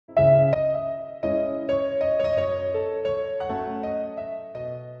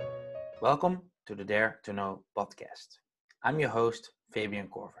Welcome to the Dare to Know podcast. I'm your host, Fabian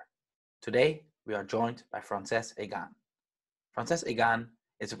Corver. Today, we are joined by Frances Egan. Frances Egan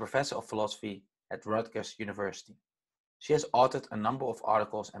is a professor of philosophy at Rutgers University. She has authored a number of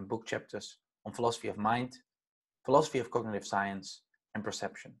articles and book chapters on philosophy of mind, philosophy of cognitive science, and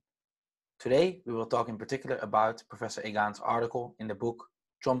perception. Today, we will talk in particular about Professor Egan's article in the book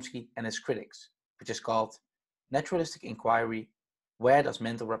Chomsky and His Critics, which is called Naturalistic Inquiry: Where Does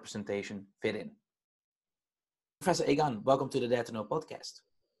Mental Representation Fit in? Professor Egan, welcome to the Dare to Know podcast.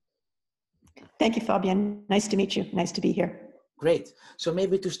 Thank you, Fabian. Nice to meet you. Nice to be here. Great. So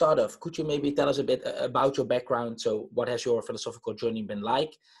maybe to start off, could you maybe tell us a bit about your background? So what has your philosophical journey been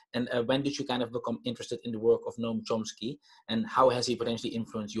like? And when did you kind of become interested in the work of Noam Chomsky? And how has he potentially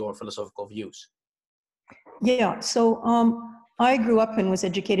influenced your philosophical views? Yeah, so I grew up and was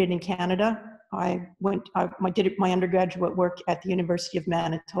educated in Canada. I did my undergraduate work at the University of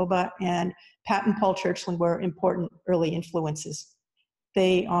Manitoba, and Pat and Paul Churchland were important early influences.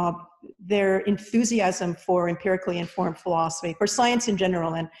 Their enthusiasm for empirically informed philosophy, for science in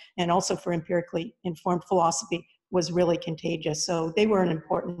general, and also for empirically informed philosophy was really contagious. So they were an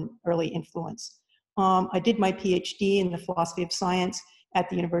important early influence. I did my PhD in the philosophy of science at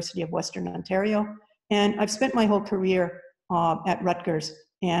the University of Western Ontario, and I've spent my whole career at Rutgers,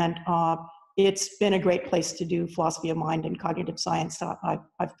 and it's been a great place to do philosophy of mind and cognitive science. So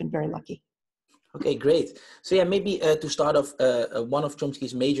I've been very lucky. Okay, great. So yeah, maybe to start off, one of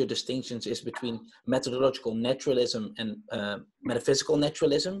Chomsky's major distinctions is between methodological naturalism and metaphysical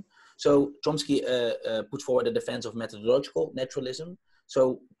naturalism. So Chomsky put forward a defense of methodological naturalism.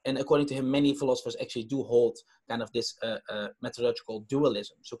 So, and according to him, many philosophers actually do hold kind of this methodological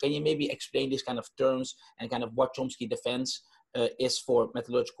dualism. So can you maybe explain these kind of terms and kind of what Chomsky defends is for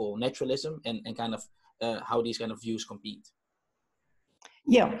methodological naturalism and kind of how these kind of views compete?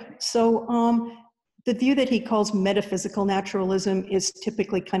 Yeah, so the view that he calls metaphysical naturalism is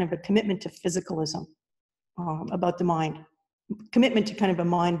typically kind of a commitment to physicalism about the mind, commitment to kind of a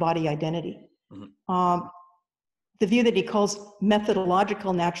mind-body identity. Mm-hmm. The view that he calls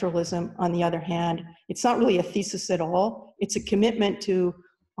methodological naturalism, on the other hand, it's not really a thesis at all. It's a commitment to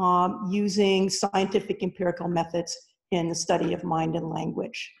using scientific empirical methods in the study of mind and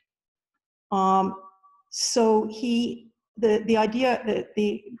language. So the idea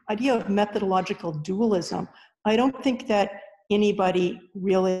of methodological dualism, I don't think that anybody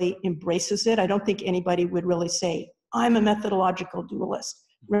really embraces it. I don't think anybody would really say, I'm a methodological dualist.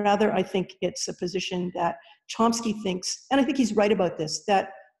 Rather, I think it's a position that Chomsky thinks, and I think he's right about this, that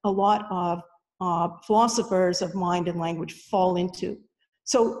a lot of philosophers of mind and language fall into.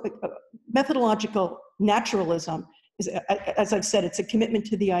 So methodological naturalism is, as I've said, it's a commitment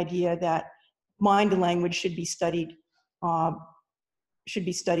to the idea that mind and language should be studied by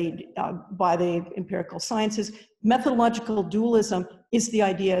the empirical sciences. Methodological dualism is the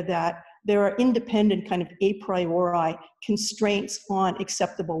idea that there are independent kind of a priori constraints on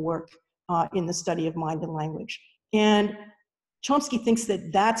acceptable work in the study of mind and language. And Chomsky thinks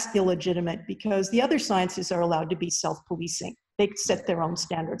that that's illegitimate because the other sciences are allowed to be self-policing. They set their own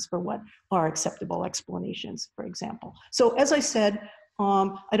standards for what are acceptable explanations, for example. So as I said,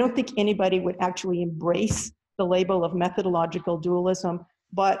 I don't think anybody would actually embrace the label of methodological dualism,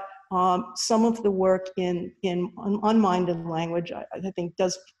 but some of the work on mind and language, I think,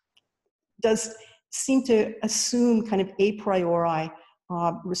 does seem to assume kind of a priori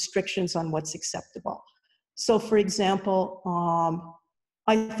restrictions on what's acceptable. So, for example,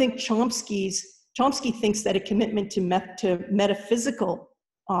 I think Chomsky thinks that a commitment to metaphysical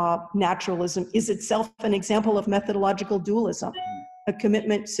naturalism is itself an example of methodological dualism, a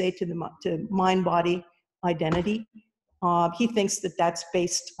commitment, say, to mind-body identity. He thinks that that's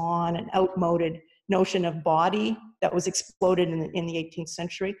based on an outmoded notion of body that was exploded in the 18th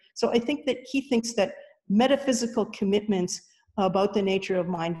century. So I think that he thinks that metaphysical commitments about the nature of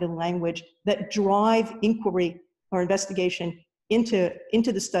mind and language that drive inquiry or investigation into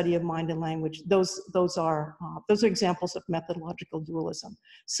the study of mind and language, those are examples of methodological dualism.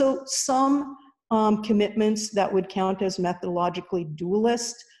 So some commitments that would count as methodologically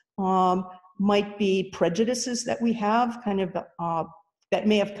dualist might be prejudices that we have, kind of that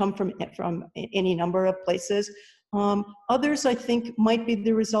may have come from any number of places. Others, I think, might be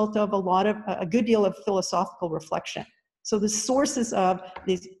the result of a good deal of philosophical reflection. So the sources of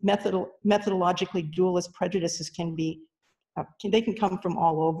these methodologically dualist prejudices can come from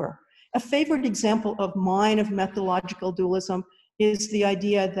all over. A favorite example of mine of methodological dualism is the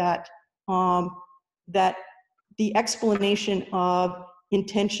idea that that the explanation of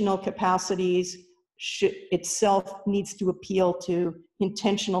intentional capacities itself needs to appeal to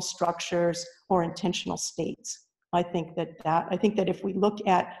intentional structures or intentional states. I think that if we look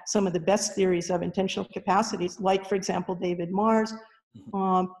at some of the best theories of intentional capacities, like for example David Marr's,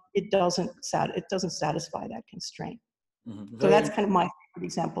 it doesn't satisfy that constraint. So that's kind of my favorite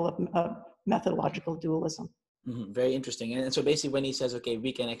example of methodological dualism. Very interesting. And so basically when he says, okay,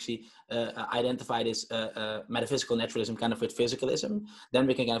 we can actually identify this metaphysical naturalism kind of with physicalism, then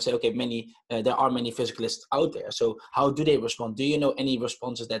we can kind of say, okay, there are many physicalists out there. So how do they respond? Do you know any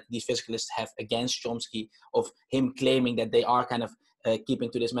responses that these physicalists have against Chomsky of him claiming that they are kind of keeping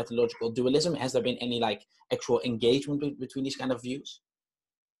to this methodological dualism? Has there been any like actual engagement between these kind of views?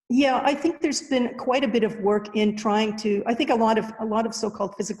 Yeah, I think there's been quite a bit of work in trying to, I think a lot of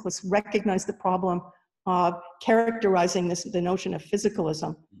so-called physicalists recognize the problem of characterizing the notion of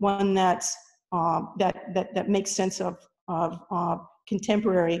physicalism, one that's that makes sense of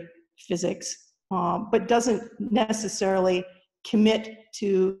contemporary physics, but doesn't necessarily commit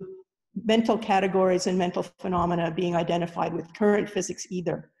to mental categories and mental phenomena being identified with current physics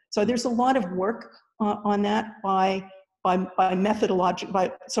either. So there's a lot of work on that by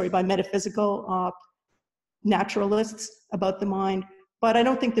metaphysical naturalists about the mind, but I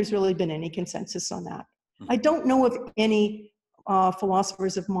don't think there's really been any consensus on that. I don't know of any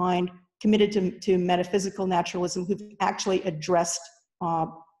philosophers of mind committed to metaphysical naturalism who've actually addressed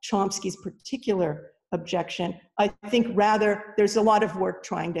Chomsky's particular objection. I think rather there's a lot of work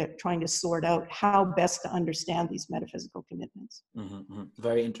trying to sort out how best to understand these metaphysical commitments.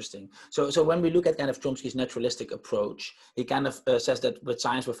 Very interesting. So when we look at kind of Chomsky's naturalistic approach, he kind of says that with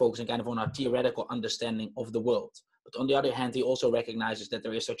science we're focusing kind of on our theoretical understanding of the world. But on the other hand, he also recognizes that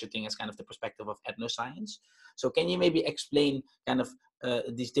there is such a thing as kind of the perspective of ethnoscience. So can you maybe explain kind of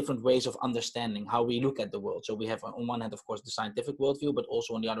these different ways of understanding how we look at the world? So we have on one hand, of course, the scientific worldview, but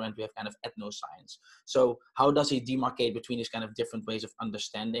also on the other hand, we have kind of ethnoscience. So how does he demarcate between these kind of different ways of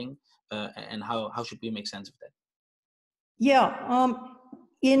understanding and how should we make sense of that? Yeah,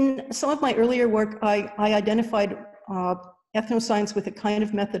 in some of my earlier work, I identified ethnoscience with a kind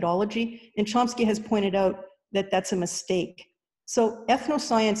of methodology, and Chomsky has pointed out that that's a mistake. So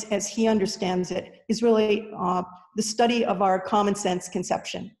ethnoscience, as he understands it, is really the study of our common sense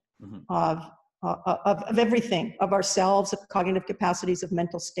conception of everything, of ourselves, of cognitive capacities, of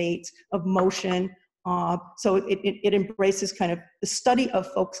mental states, of motion. So it embraces kind of the study of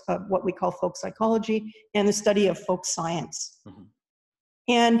what we call folk psychology and the study of folk science.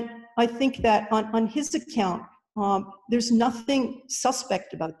 And I think that on his account, there's nothing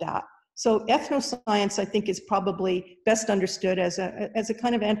suspect about that. So ethnoscience, I think, is probably best understood as a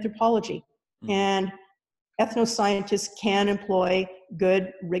kind of anthropology. And ethnoscientists can employ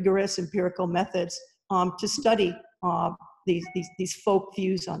good, rigorous empirical methods to study these folk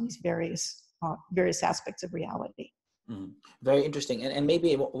views on these various aspects of reality. Very interesting. And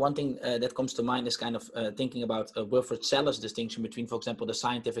maybe one thing that comes to mind is kind of thinking about Wilfred Seller's distinction between, for example, the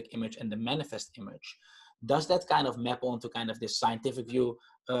scientific image and the manifest image. Does that kind of map onto kind of this scientific view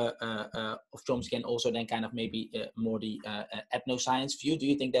of Chomsky and also then kind of maybe more the ethnoscience view? Do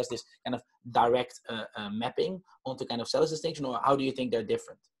you think there's this kind of direct mapping onto kind of Seller's distinction, or how do you think they're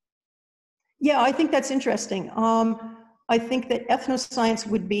different? Yeah, I think that's interesting. I think that ethnoscience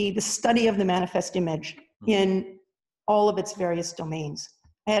would be the study of the manifest image in all of its various domains.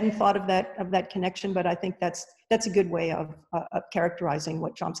 I hadn't thought of that connection, but I think that's a good way of characterizing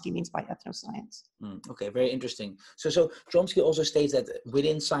what Chomsky means by ethnoscience. Okay, very interesting. So Chomsky also states that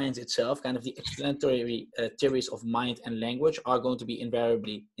within science itself, kind of the explanatory theories of mind and language are going to be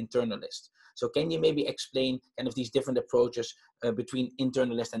invariably internalist. So can you maybe explain kind of these different approaches between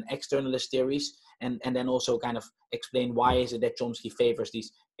internalist and externalist theories, and then also kind of explain why is it that Chomsky favors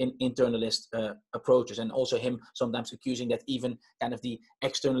these internalist approaches, and also him sometimes accusing that even kind of the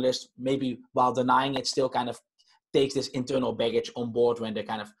externalist, maybe while denying it, still kind of takes this internal baggage on board when they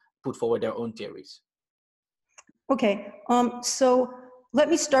kind of put forward their own theories? Okay, so let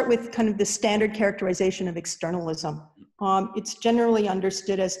me start with kind of the standard characterization of externalism. It's generally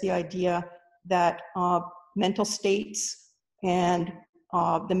understood as the idea that mental states and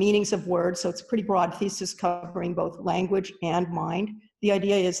the meanings of words, so it's a pretty broad thesis covering both language and mind. The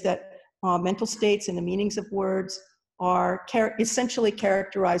idea is that mental states and the meanings of words are essentially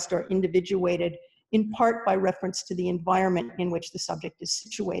characterized or individuated in part by reference to the environment in which the subject is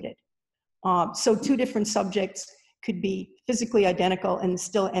situated. So two different subjects could be physically identical and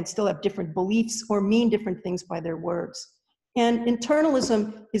still have different beliefs or mean different things by their words. And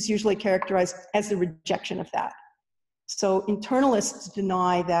internalism is usually characterized as the rejection of that. So internalists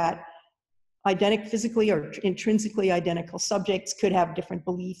deny that physically or intrinsically identical subjects could have different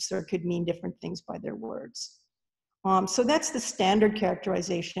beliefs or could mean different things by their words. So that's the standard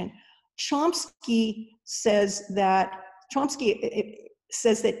characterization. Chomsky says that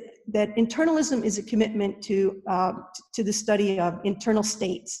internalism is a commitment to the study of internal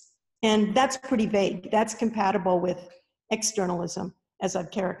states, and that's pretty vague. That's compatible with externalism, as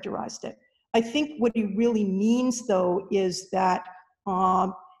I've characterized it. I think what he really means, though, is that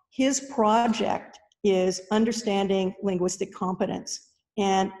his project is understanding linguistic competence,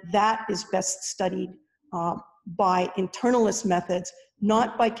 and that is best studied by internalist methods,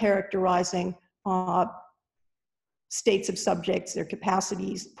 not by characterizing states of subjects, their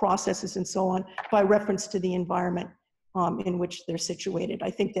capacities, processes, and so on, by reference to the environment in which they're situated.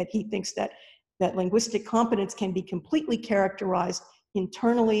 I think that he thinks that linguistic competence can be completely characterized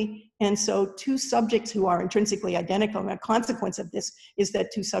internally, and so two subjects who are intrinsically identical, and a consequence of this is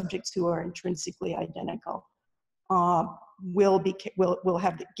that two subjects who are intrinsically identical will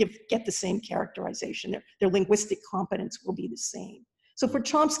get the same characterization. Their linguistic competence will be the same. So for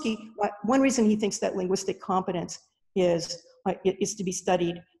Chomsky, one reason he thinks that linguistic competence is to be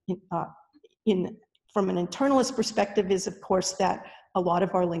studied from an internalist perspective is, of course, that a lot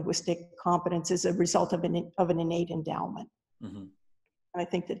of our linguistic competence is a result of an innate endowment. Mm-hmm. And I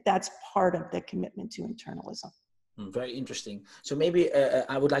think that that's part of the commitment to internalism. Very interesting. So maybe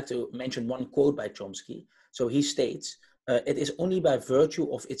I would like to mention one quote by Chomsky. So he states, it is only by virtue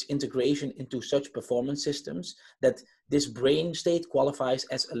of its integration into such performance systems that this brain state qualifies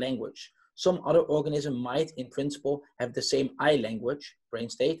as a language. Some other organism might, in principle, have the same I language, brain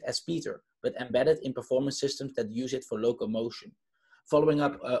state, as Peter, but embedded in performance systems that use it for locomotion. Following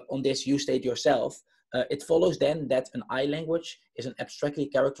up on this, you state yourself, it follows then that an I language is an abstractly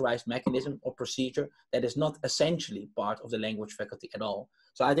characterized mechanism or procedure that is not essentially part of the language faculty at all.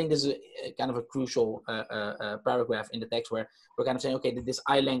 So I think this is kind of a crucial paragraph in the text where we're kind of saying, okay, this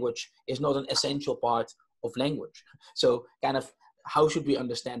I language is not an essential part of language. So kind of how should we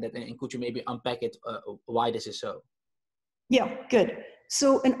understand that? And could you maybe unpack it, why this is so? Yeah, good.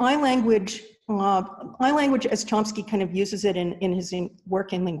 So an I language, as Chomsky kind of uses it in his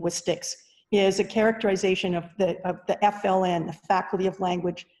work in linguistics, is a characterization of the FLN, the faculty of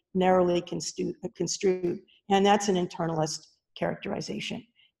language narrowly construed, and that's an internalist characterization.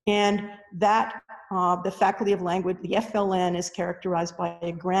 And that the faculty of language, the FLN, is characterized by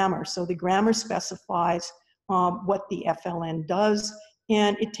a grammar. So the grammar specifies what the FLN does,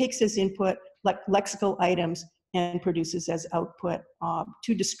 and it takes as input lexical items and produces as output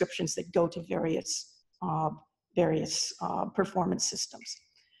two descriptions that go to various performance systems.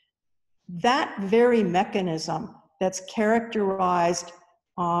 That very mechanism that's characterized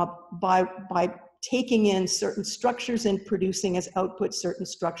by taking in certain structures and producing as output certain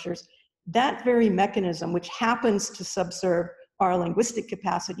structures, that very mechanism, which happens to subserve our linguistic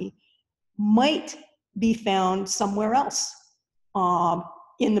capacity, might be found somewhere else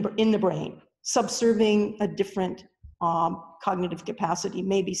in the brain, subserving a different cognitive capacity,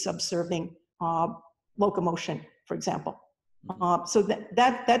 maybe subserving locomotion, for example. So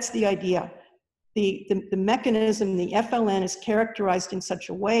that's the idea. The mechanism, the FLN, is characterized in such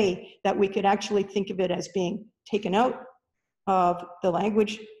a way that we could actually think of it as being taken out of the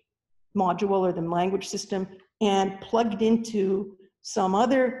language module or the language system and plugged into some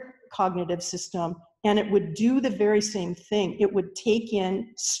other cognitive system, and it would do the very same thing. It would take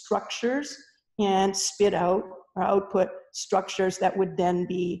in structures and spit out or output structures that would then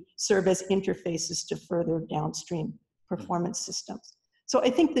serve as interfaces to further downstream performance systems. So I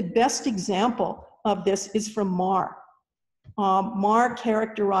think the best example of this is from Marr. Marr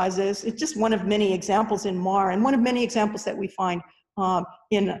characterizes, it's just one of many examples in Marr, and one of many examples that we find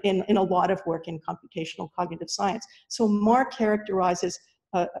in a lot of work in computational cognitive science. So Marr characterizes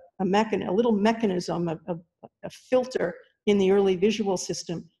a little mechanism, a filter in the early visual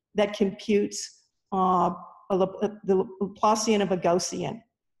system that computes the Laplacian of a Gaussian.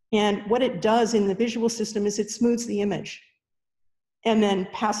 And what it does in the visual system is it smooths the image and then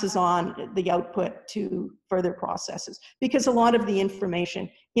passes on the output to further processes, because a lot of the information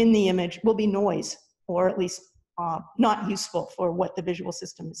in the image will be noise, or at least not useful for what the visual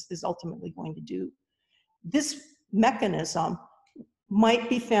system is ultimately going to do. This mechanism might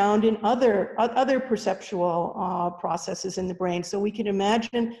be found in other perceptual processes in the brain. So we can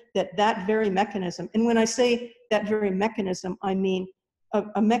imagine that very mechanism, and when I say that very mechanism, I mean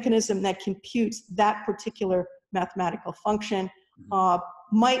a mechanism that computes that particular mathematical function,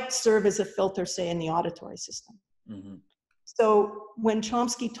 might serve as a filter, say, in the auditory system. Mm-hmm. So when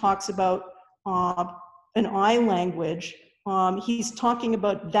Chomsky talks about an I language, he's talking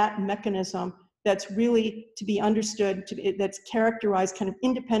about that mechanism that's really to be understood, that's characterized kind of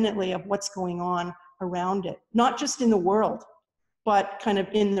independently of what's going on around it, not just in the world, but kind of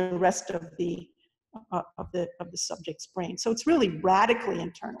in the rest of the subject's brain. So it's really radically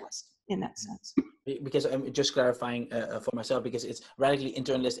internalist in that sense. Because I'm just clarifying for myself, because it's radically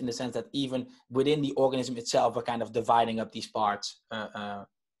internalist in the sense that even within the organism itself, we're kind of dividing up these parts.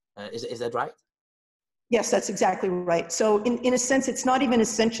 Is that right? Yes, that's exactly right. So in a sense, it's not even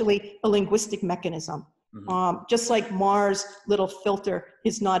essentially a linguistic mechanism. Mm-hmm. Just like Mars' little filter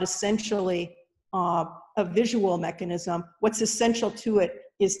is not essentially a visual mechanism, what's essential to it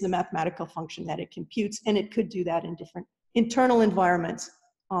is the mathematical function that it computes, and it could do that in different internal environments,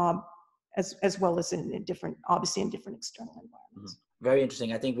 as well as in different, obviously in different external environments. Mm-hmm. Very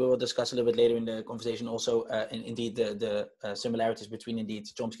interesting. I think we will discuss a little bit later in the conversation also indeed the similarities between indeed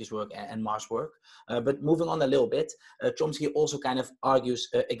Chomsky's work and Mars' work. But moving on a little bit, Chomsky also kind of argues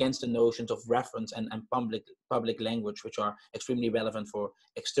against the notions of reference and public language, which are extremely relevant for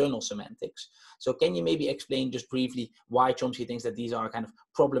external semantics. So can you maybe explain just briefly why Chomsky thinks that these are kind of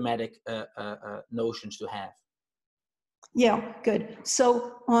problematic notions to have? Yeah, good.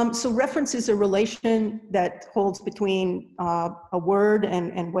 So, so reference is a relation that holds between a word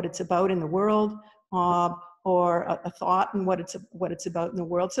and what it's about in the world, or a thought and what it's about in the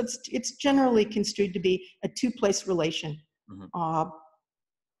world. So it's generally construed to be a two-place relation. Mm-hmm.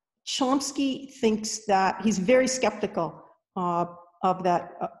 Chomsky thinks that he's very skeptical of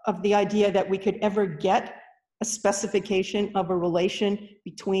the idea that we could ever get a specification of a relation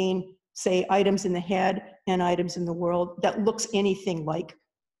between, say, items in the head and items in the world that looks anything like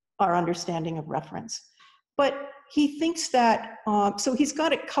our understanding of reference. But he thinks that, so he's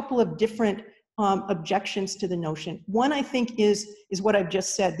got a couple of different objections to the notion. One, I think, is what I've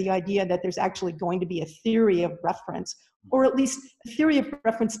just said, the idea that there's actually going to be a theory of reference, or at least a theory of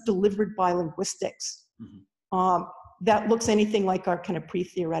reference delivered by linguistics, mm-hmm. That looks anything like our kind of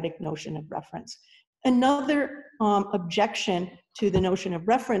pre-theoretic notion of reference. Another objection to the notion of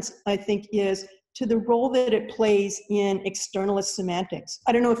reference, I think, is to the role that it plays in externalist semantics.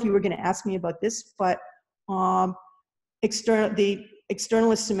 I don't know if you were going to ask me about this, but the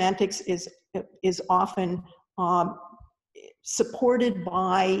externalist semantics is often supported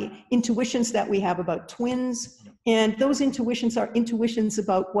by intuitions that we have about twins, and those intuitions are intuitions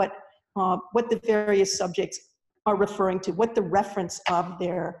about what the various subjects are referring to, what the reference of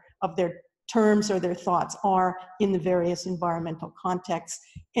their terms or their thoughts are in the various environmental contexts.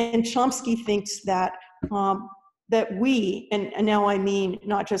 And Chomsky thinks that that we, and now I mean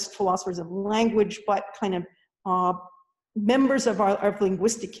not just philosophers of language, but kind of members of our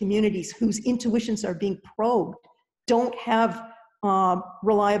linguistic communities whose intuitions are being probed, don't have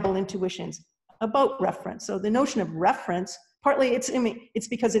reliable intuitions about reference. So the notion of reference, partly it's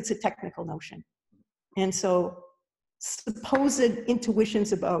because it's a technical notion. And so supposed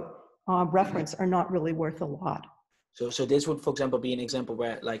intuitions about reference are not really worth a lot. So this would, for example, be an example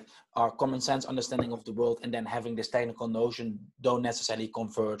where like our common sense understanding of the world and then having this technical notion don't necessarily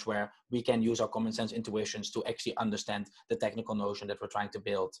converge, where we can use our common sense intuitions to actually understand the technical notion that we're trying to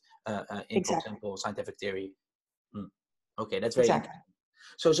build in, exactly. For example, scientific theory. Okay, that's very exactly. interesting.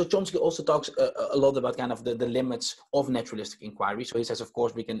 So Chomsky also talks a lot about kind of the limits of naturalistic inquiry. So he says, of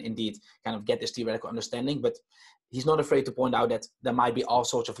course, we can indeed kind of get this theoretical understanding, but he's not afraid to point out that there might be all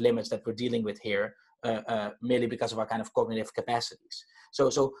sorts of limits that we're dealing with here, merely because of our kind of cognitive capacities.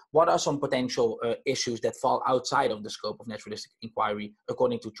 So what are some potential issues that fall outside of the scope of naturalistic inquiry,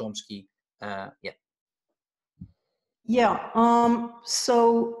 according to Chomsky?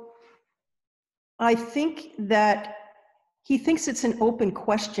 So I think that he thinks it's an open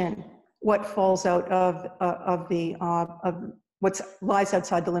question what falls out of what lies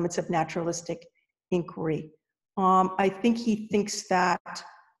outside the limits of naturalistic inquiry. I think he thinks that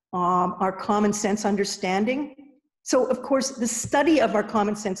our common sense understanding. So, of course, the study of our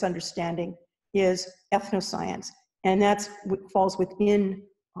common sense understanding is ethnoscience, and that falls within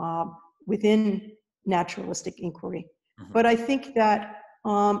naturalistic inquiry. Mm-hmm. But I think that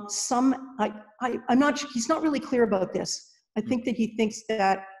he's not really clear about this. I think that he thinks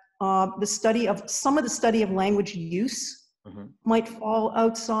that some of the study of language use mm-hmm. might fall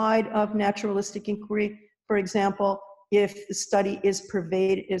outside of naturalistic inquiry. For example, if the study is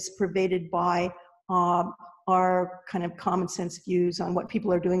pervaded by our kind of common sense views on what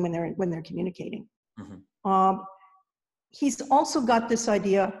people are doing when they're communicating. Mm-hmm. He's also got this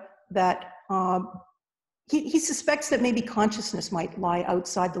idea that he suspects that maybe consciousness might lie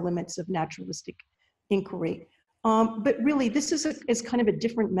outside the limits of naturalistic inquiry. But really, this is kind of a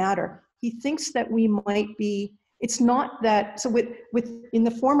different matter. He thinks that we might be, it's not that, so in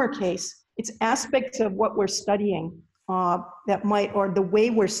the former case, it's aspects of what we're studying that might, or the way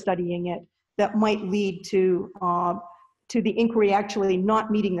we're studying it, that might lead to the inquiry actually not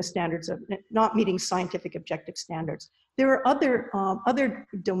meeting the standards of, not meeting scientific objective standards. There are other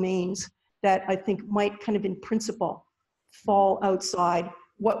domains that I think might kind of in principle fall outside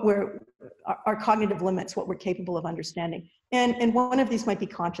what our cognitive limits, what we're capable of understanding. And one of these might be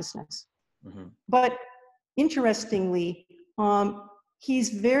consciousness. Mm-hmm. But interestingly, he's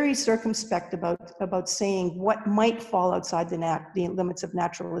very circumspect about saying what might fall outside the limits of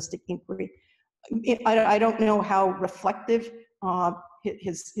naturalistic inquiry. I don't know how reflective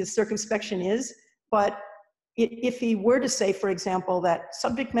his circumspection is, but if he were to say, for example, that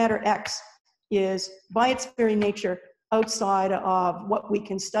subject matter X is by its very nature outside of what we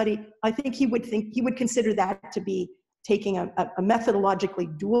can study, I think he would consider that to be taking a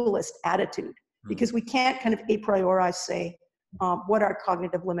methodologically dualist attitude, because we can't kind of a priori say what our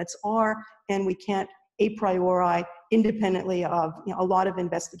cognitive limits are, and we can't a priori, independently of a lot of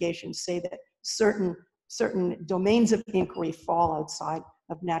investigations, say that certain domains of inquiry fall outside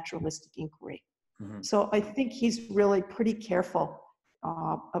of naturalistic inquiry. Mm-hmm. So I think he's really pretty careful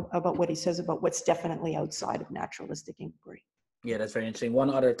about what he says about what's definitely outside of naturalistic inquiry. Yeah, that's very interesting. One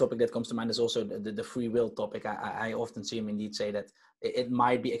other topic that comes to mind is also the free will topic. I often see him indeed say that it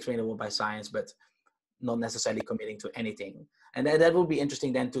might be explainable by science, but not necessarily committing to anything. And that would be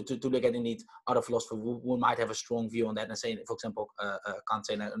interesting then to look at indeed other philosophers who might have a strong view on that and say, for example, Kant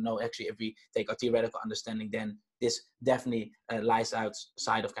say, no, actually, if we take our theoretical understanding, then this definitely lies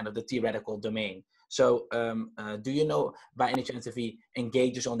outside of kind of the theoretical domain. So do you know by any chance if he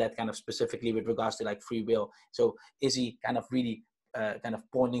engages on that kind of specifically with regards to like free will? So is he kind of really kind of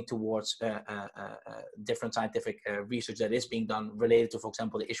pointing towards different scientific research that is being done related to, for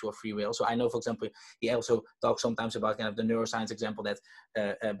example, the issue of free will? So I know, for example, he also talks sometimes about kind of the neuroscience example that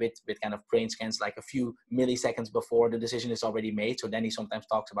with kind of brain scans, like a few milliseconds before the decision is already made. So then he sometimes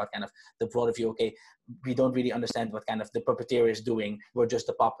talks about kind of the broader view, okay, we don't really understand what kind of the puppeteer is doing, we're just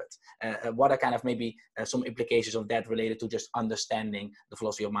a puppet. What are kind of maybe some implications of that related to just understanding the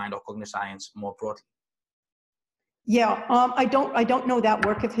philosophy of mind or cognitive science more broadly? Yeah, I don't know that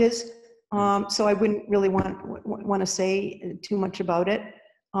work of his, so I wouldn't really want to say too much about it.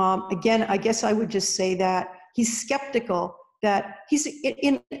 Again, I guess I would just say that he's skeptical, that he's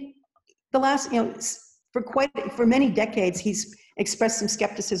in the last, for many decades, he's expressed some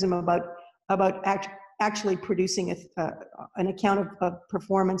skepticism about actually producing an account of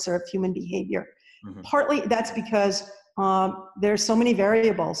performance or of human behavior. Mm-hmm. Partly that's because there are so many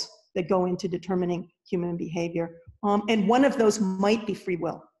variables that go into determining human behavior. And one of those might be free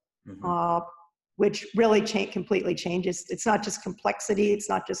will, mm-hmm. Which really completely changes. It's not just complexity, it's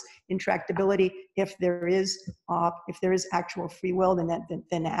not just intractability. If there is actual free will, then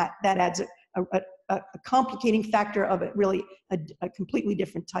that adds a complicating factor of a completely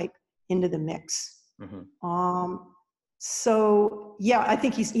different type into the mix. Mm-hmm. So yeah, I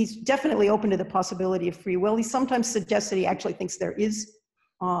think he's definitely open to the possibility of free will. He sometimes suggests that he actually thinks there is.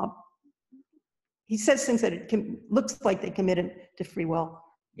 He says things that looks like they committed to free will.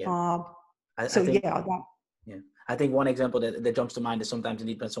 Yeah. I think, yeah. Yeah. I think one example that jumps to mind is sometimes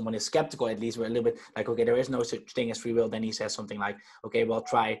indeed when someone is skeptical, at least we're a little bit like, okay, there is no such thing as free will. Then he says something like, okay, well,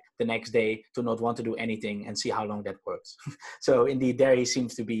 try the next day to not want to do anything and see how long that works. So indeed, there he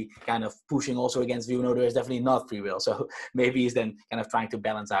seems to be kind of pushing also against view. No, there is definitely not free will. So maybe he's then kind of trying to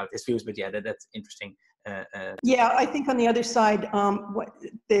balance out his views. But yeah, that's interesting. Yeah, I think on the other side, what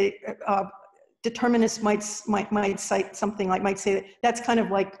the determinists might cite something like, might say that that's kind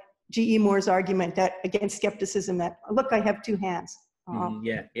of like G.E. Moore's argument that against skepticism that, look, I have two hands.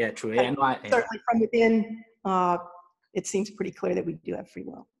 Yeah, true. Yeah, no, certainly from within, it seems pretty clear that we do have free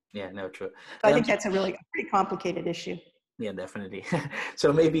will. Yeah, no, true. I think that's a pretty complicated issue. Yeah, definitely.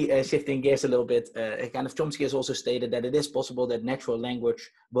 So maybe shifting gears a little bit, kind of Chomsky has also stated that it is possible that natural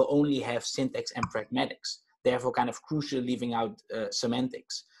language will only have syntax and pragmatics, therefore kind of crucially leaving out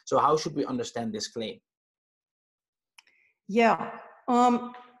semantics. So how should we understand this claim? Yeah.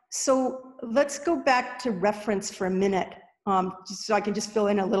 So let's go back to reference for a minute, just so I can just fill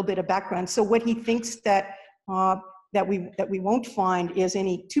in a little bit of background. So what he thinks that we won't find is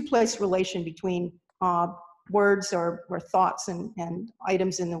any two-place relation between words or thoughts and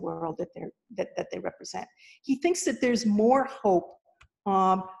items in the world that they represent. He thinks that there's more hope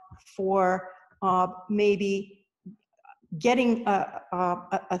for maybe getting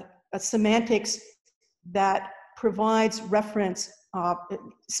a semantics that provides reference,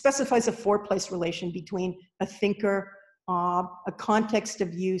 specifies a four-place relation between a thinker, a context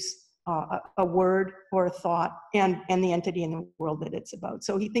of use, a word or a thought, and the entity in the world that it's about.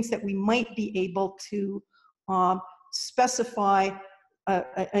 So he thinks that we might be able to specify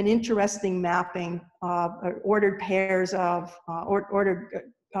an interesting mapping of ordered pairs of, ordered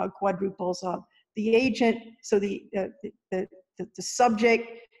quadruples of the agent. So the subject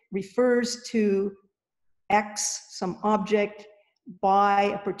refers to X, some object, by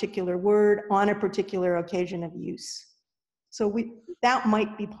a particular word on a particular occasion of use. So that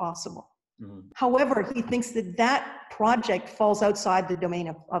might be possible. Mm-hmm. However, he thinks that that project falls outside the domain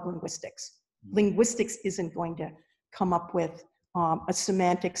of linguistics. Mm-hmm. Linguistics isn't going to come up with a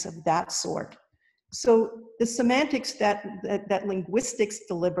semantics of that sort. So the semantics that linguistics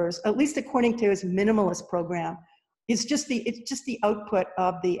delivers, at least according to his minimalist program, it's just the output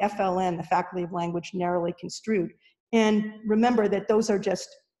of the FLN, the Faculty of Language Narrowly Construed. And remember that those are just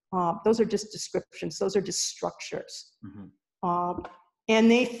descriptions. Those are just structures. Mm-hmm.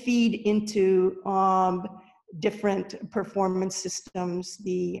 And they feed into different performance systems,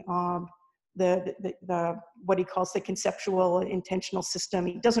 the what he calls the conceptual intentional system.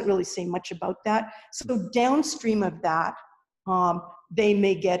 He doesn't really say much about that. So downstream of that, they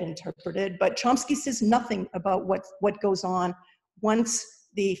may get interpreted, but Chomsky says nothing about what goes on once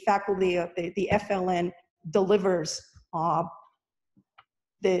the faculty of the FLN delivers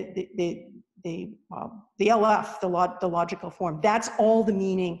the LF, the logical form. That's all the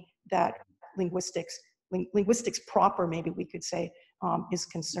meaning that linguistics proper, maybe we could say, is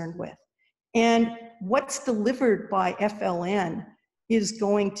concerned with. And what's delivered by FLN is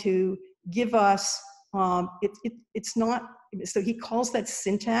going to give us, it's not, so he calls that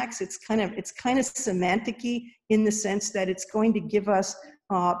syntax. It's kind of semantic-y in the sense that it's going to give us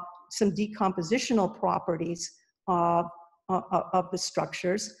some decompositional properties of the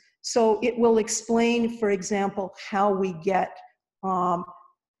structures. So it will explain, for example, how we get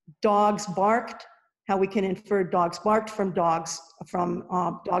dogs barked, how we can infer dogs barked from dogs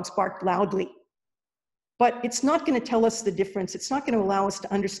barked loudly. But it's not going to tell us the difference. It's not going to allow us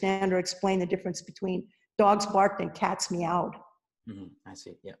to understand or explain the difference between dogs barked and cats meowed. Mm-hmm. I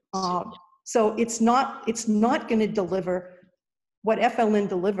see. Yeah. So it's not going to deliver what FLN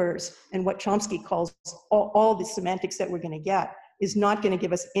delivers, and what Chomsky calls all the semantics that we're going to get is not going to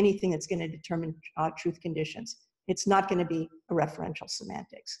give us anything that's going to determine truth conditions. It's not going to be a referential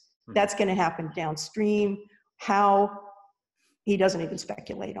semantics. Mm-hmm. That's going to happen downstream. How, he doesn't even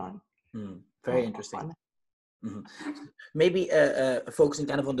speculate on. Very interesting. Mm-hmm. Maybe focusing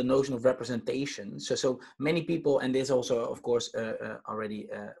kind of on the notion of representation. So many people, and this also, of course, already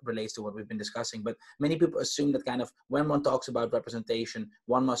relates to what we've been discussing, but many people assume that kind of when one talks about representation,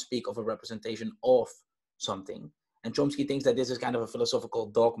 one must speak of a representation of something. And Chomsky thinks that this is kind of a philosophical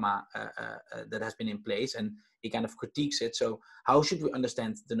dogma that has been in place, and he kind of critiques it. So how should we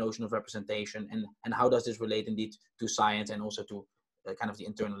understand the notion of representation, and how does this relate indeed to science and also to kind of the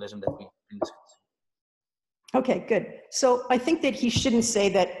internalism that we've been discussing? Okay, good. So I think that he shouldn't say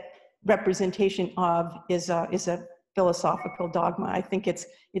that representation of is a philosophical dogma. I think it's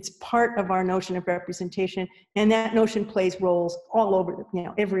part of our notion of representation, and that notion plays roles all over,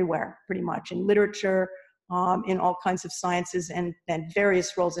 everywhere, pretty much, in literature, in all kinds of sciences, and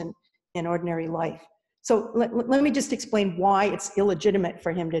various roles in ordinary life. So let me just explain why it's illegitimate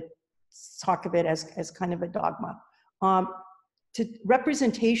for him to talk of it as kind of a dogma.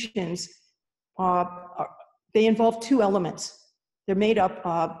 Representations they involve two elements. They're made up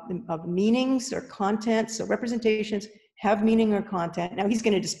of meanings or content. So representations have meaning or content. Now he's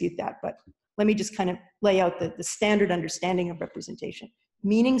going to dispute that, but let me just kind of lay out the standard understanding of representation.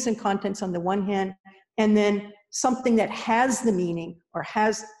 Meanings and contents on the one hand, and then something that has the meaning or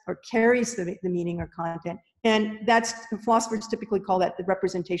carries the meaning or content. And philosophers typically call that the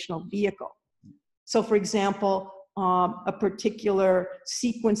representational vehicle. So for example, a particular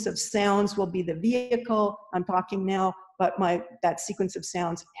sequence of sounds will be the vehicle. I'm talking now, but that sequence of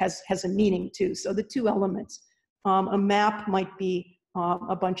sounds has a meaning too. So the two elements. A map might be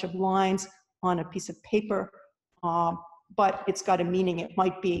a bunch of lines on a piece of paper, but it's got a meaning. It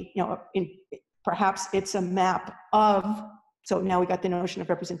might be, perhaps it's a map of, so now we got the notion of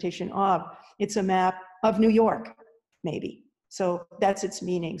representation of, it's a map of New York, maybe. So that's its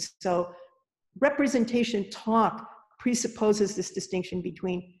meaning. So representation talk presupposes this distinction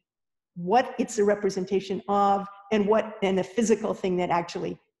between what it's a representation of and the physical thing that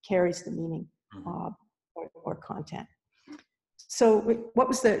actually carries the meaning or content. So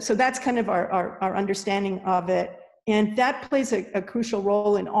so that's kind of our understanding of it, and that plays a crucial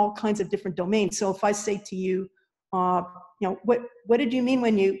role in all kinds of different domains. So if I say to you, what did you mean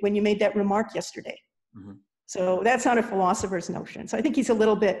when you made that remark yesterday? Mm-hmm. So that's not a philosopher's notion. So I think he's a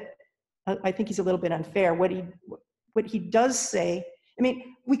little bit unfair. What he does say, I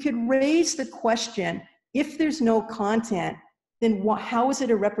mean, we could raise the question, if there's no content, then how is it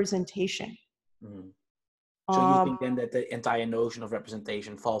a representation? Mm. So you think then that the entire notion of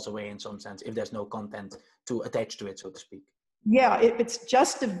representation falls away in some sense if there's no content to attach to it, so to speak? Yeah, if it's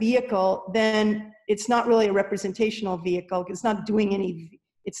just a vehicle, then it's not really a representational vehicle. It's not doing any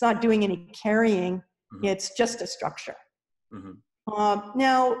carrying. Mm-hmm. It's just a structure. Mm-hmm.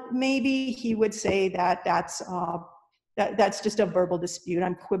 Now, maybe he would say that that's just a verbal dispute.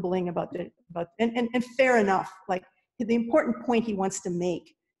 I'm quibbling about and fair enough. Like, the important point he wants to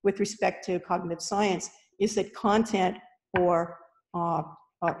make with respect to cognitive science is that content or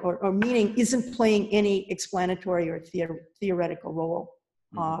meaning isn't playing any explanatory or theoretical role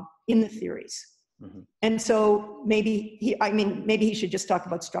in the theories. Mm-hmm. And so maybe he should just talk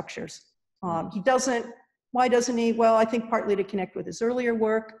about structures. He doesn't. Why doesn't he? Well, I think partly to connect with his earlier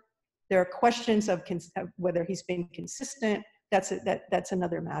work. There are questions of whether he's been consistent. That's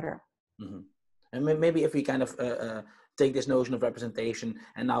another matter. Mm-hmm. And maybe if we kind of take this notion of representation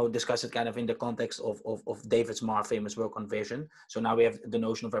and now discuss it kind of in the context of David Marr's famous work on vision. So now we have the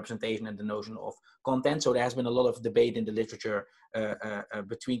notion of representation and the notion of content. So there has been a lot of debate in the literature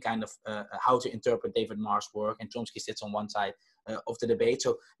between kind of how to interpret David Marr's work, and Chomsky sits on one side of the debate.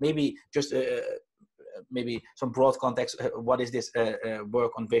 So maybe just maybe some broad context, what is this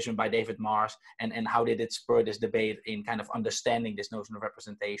work on vision by David Marr, and how did it spur this debate in kind of understanding this notion of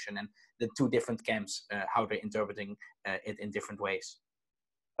representation and the two different camps, how they're interpreting it in different ways?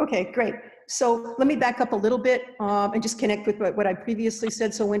 Okay, great. So let me back up a little bit and just connect with what I previously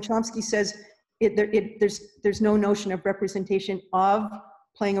said. So when Chomsky says there's no notion of representation of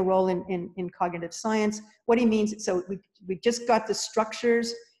playing a role in cognitive science, what he means, so we just got the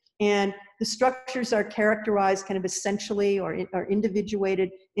structures, and the structures are characterized kind of essentially or individuated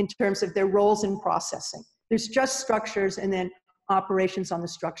in terms of their roles in processing. There's just structures and then operations on the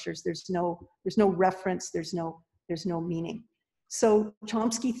structures. There's no reference. There's no meaning. So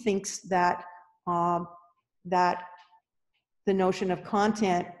Chomsky thinks that that the notion of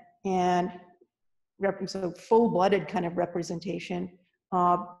content and so full-blooded kind of representation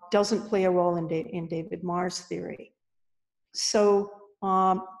doesn't play a role in David Marr's theory. So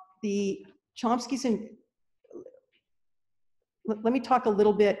the Chomsky's let me talk a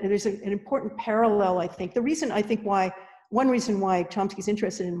little bit. There's an important parallel, I think. One reason why Chomsky's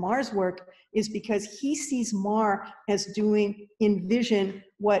interested in Marr's work is because he sees Marr as doing in vision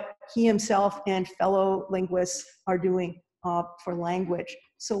what he himself and fellow linguists are doing for language.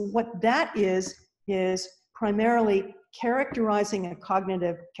 So what that is primarily characterizing a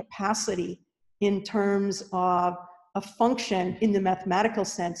cognitive capacity in terms of a function in the mathematical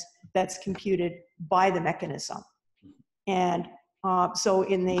sense that's computed by the mechanism. And so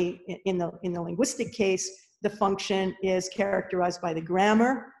in the linguistic case, the function is characterized by the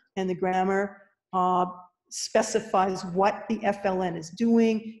grammar, and the grammar specifies what the FLN is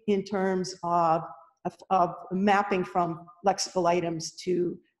doing in terms of mapping from lexical items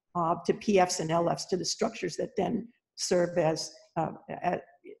to PFs and LFs, to the structures that then serve as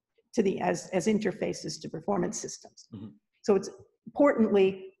interfaces to performance systems. Mm-hmm. So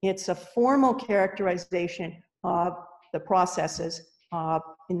importantly, it's a formal characterization of the processes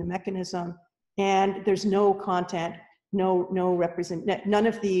in the mechanism, and there's no content, none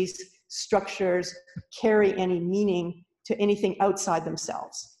of these structures carry any meaning to anything outside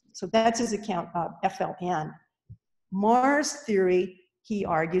themselves. So that's his account of FLN. Marr's theory, he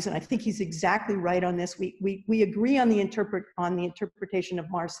argues, and I think he's exactly right on this. We agree on the interpretation of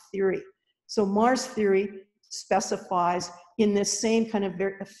Marr's theory. So Marr's theory specifies in this same kind of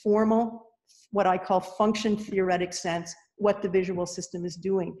very formal, what I call function theoretic sense, what the visual system is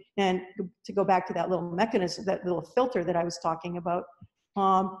doing. And to go back to that little mechanism, that little filter that I was talking about,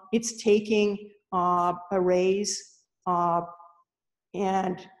 it's taking arrays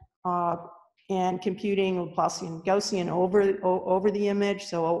and computing Laplacian Gaussian over the image,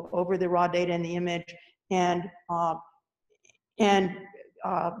 so over the raw data in the image, and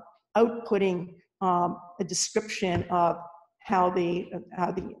outputting a description of how the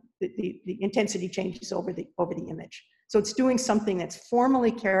intensity changes over the image. So it's doing something that's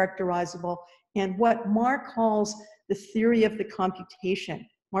formally characterizable, and what Marr calls the theory of the computation.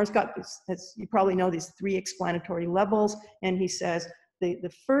 Marr's got this, as you probably know, these 3 explanatory levels, and he says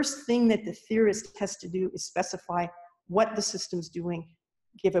the first thing that the theorist has to do is specify what the system's doing,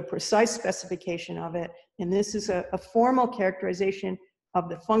 give a precise specification of it, and this is a formal characterization of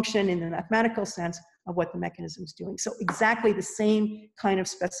the function in the mathematical sense of what the mechanism is doing. So exactly the same kind of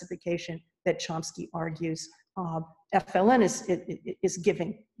specification that Chomsky argues FLN is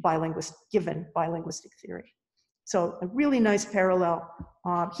given by linguistic theory. So a really nice parallel.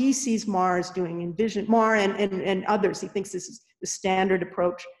 He sees Marr as doing Marr and others. He thinks this is the standard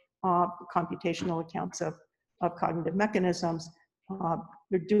approach for computational accounts of cognitive mechanisms.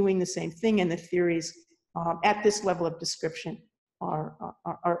 They're doing the same thing, and the theories at this level of description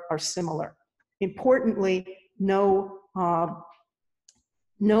are similar. Importantly, no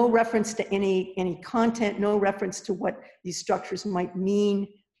reference to any content, no reference to what these structures might mean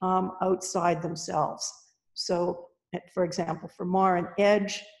outside themselves. So, for example, for Marr, an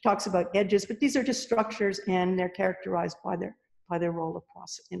edge talks about edges, but these are just structures, and they're characterized by their role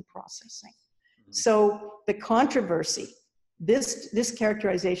in processing. So the controversy, this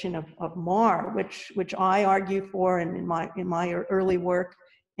characterization of Marr, which I argue for in my early work,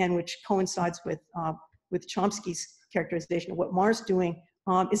 and which coincides with Chomsky's characterization of what Marr's doing,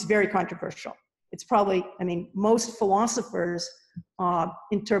 is very controversial. It's probably, I mean, most philosophers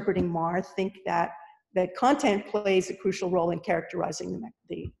interpreting Marr think that content plays a crucial role in characterizing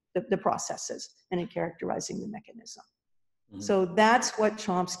the processes and in characterizing the mechanism. Mm-hmm. So that's what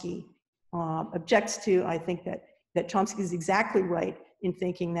Chomsky objects to. I think that Chomsky is exactly right in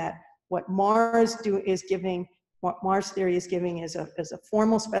thinking that what Marr's theory is giving is a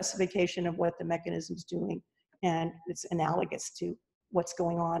formal specification of what the mechanism is doing, and it's analogous to what's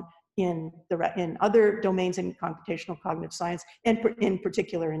going on in other domains in computational cognitive science, and in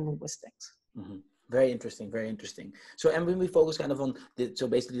particular in linguistics. Mm-hmm. Very interesting, very interesting. So, and when we focus kind of on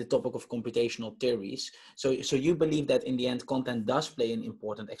basically the topic of computational theories, so you believe that in the end, content does play an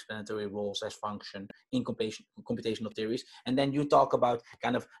important explanatory role as function in computational theories, and then you talk about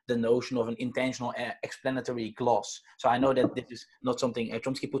kind of the notion of an intentional explanatory gloss. So I know that this is not something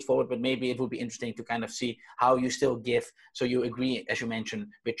Chomsky put forward, but maybe it would be interesting to kind of see how you still give. So you agree, as you mentioned,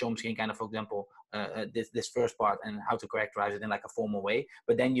 with Chomsky in kind of, for example, this first part and how to characterize it in like a formal way,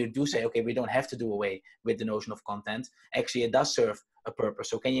 but then you do say, okay, we don't have to do away with the notion of content. Actually, it does serve a purpose.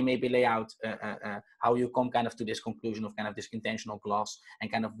 So can you maybe lay out how you come kind of to this conclusion of kind of this intentional gloss, and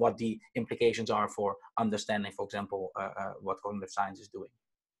kind of what the implications are for understanding, for example, what cognitive science is doing?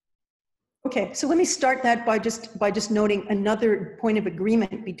 Okay, so let me start that by just noting another point of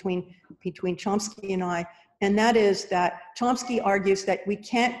agreement between Chomsky and I, and that is that Chomsky argues that we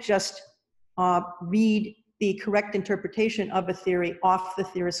can't just read the correct interpretation of a theory off the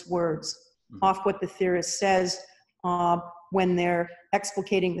theorist's words, mm-hmm. off what the theorist says when they're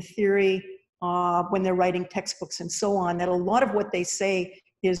explicating the theory, when they're writing textbooks and so on, that a lot of what they say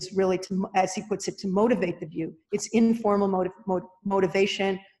is really, as he puts it, to motivate the view. It's informal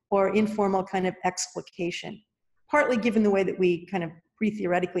motivation or informal kind of explication, partly given the way that we kind of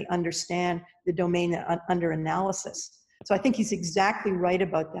pre-theoretically understand the domain under analysis. So I think he's exactly right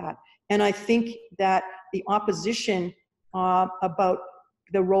about that. And I think that the opposition about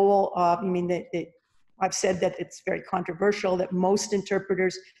the role of, I've said that it's very controversial, that most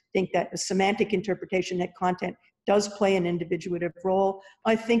interpreters think that a semantic interpretation, that content does play an individuative role.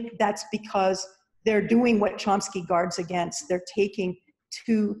 I think that's because they're doing what Chomsky guards against. They're taking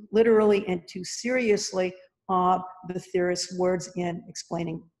too literally and too seriously the theorist's words in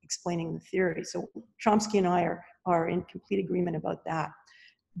explaining the theory. So Chomsky and I are in complete agreement about that.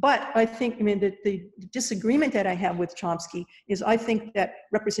 But I think, the disagreement that I have with Chomsky is I think that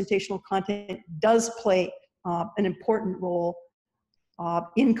representational content does play an important role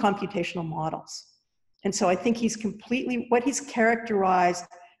in computational models. And so I think he's what he's characterized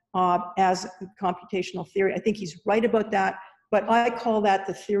as computational theory, I think he's right about that, but I call that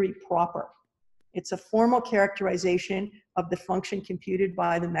the theory proper. It's a formal characterization of the function computed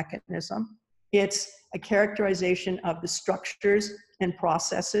by the mechanism. It's a characterization of the structures and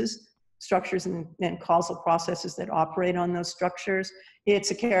processes, structures and causal processes that operate on those structures.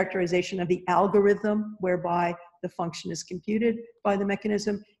 It's a characterization of the algorithm whereby the function is computed by the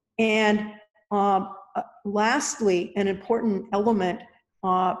mechanism. And lastly, an important element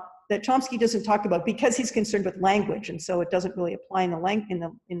that Chomsky doesn't talk about because he's concerned with language, and so it doesn't really apply in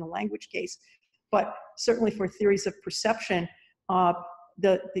the language case. But certainly for theories of perception,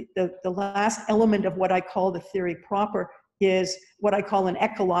 the last element of what I call the theory proper is what I call an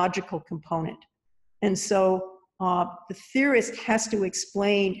ecological component. And so the theorist has to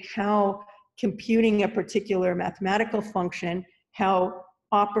explain how computing a particular mathematical function, how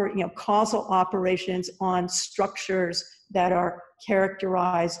causal operations on structures that are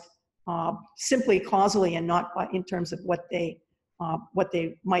characterized simply causally and not in terms of what they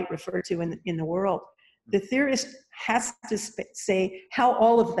might refer to in the world. The theorist has to say how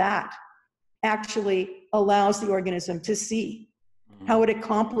all of that actually allows the organism to see, how it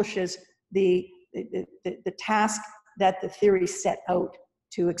accomplishes the task that the theory set out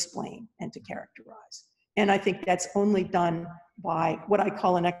to explain and to characterize. And I think that's only done by what I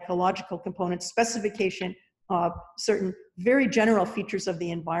call an ecological component, specification of certain very general features of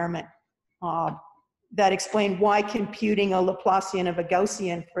the environment that explain why computing a Laplacian of a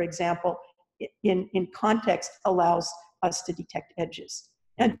Gaussian, for example, in context allows us to detect edges.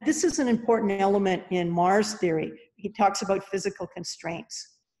 And this is an important element in Mars theory. He talks about physical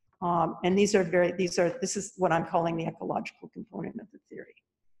constraints. And this is what I'm calling the ecological component of the theory.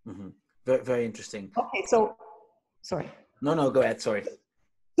 Mm-hmm. Very, very interesting. Okay, so, sorry. No, go ahead, sorry.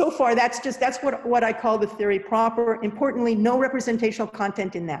 So far, that's what I call the theory proper. Importantly, no representational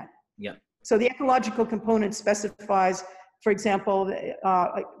content in that. Yeah. So the ecological component specifies, for example,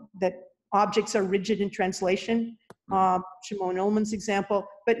 that objects are rigid in translation, Shimon Ullman's example,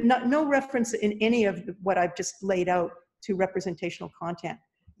 but no reference in any of what I've just laid out to representational content.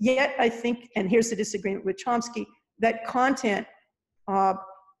 Yet I think, and here's the disagreement with Chomsky, that content,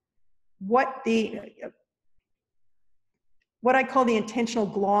 what I call the intentional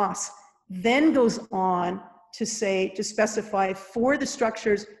gloss, then goes on to specify for the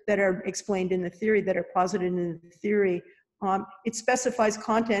structures that are explained in the theory, that are posited in the theory, it specifies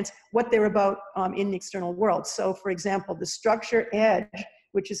contents, what they're about in the external world. So for example, the structure edge,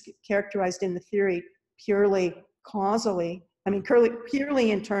 which is characterized in the theory purely causally,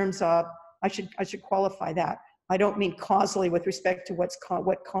 purely in terms of, I should qualify that. I don't mean causally with respect to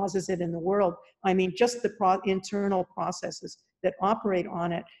what causes it in the world. I mean just the internal processes that operate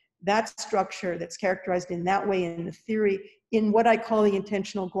on it. That structure that's characterized in that way in the theory, in what I call the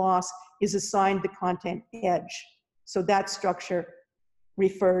intentional gloss, is assigned the content edge. So that structure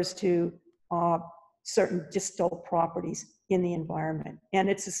refers to certain distal properties in the environment, and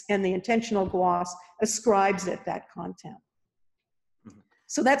the intentional gloss ascribes it that content.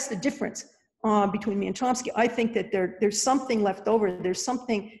 So that's the difference between me and Chomsky. I think that there's something left over. There's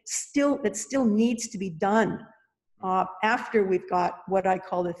something that still needs to be done after we've got what I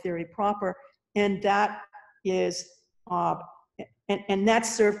call the theory proper, and that is and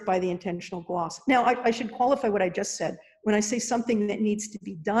that's served by the intentional gloss. Now, I should qualify what I just said. When I say something that needs to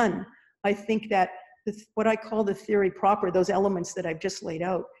be done, I think that what I call the theory proper, those elements that I've just laid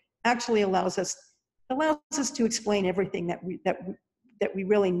out, actually allows us to explain everything that we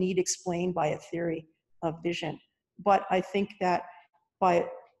really need explained by a theory of vision. But I think that by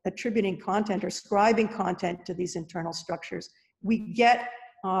attributing content or ascribing content to these internal structures, we get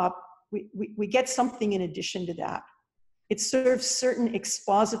something in addition to that. It serves certain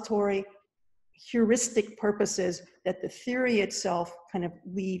expository, heuristic purposes that the theory itself kind of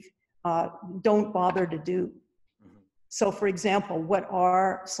don't bother to do. So for example, what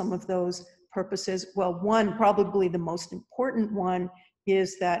are some of those purposes? Well, one, probably the most important one,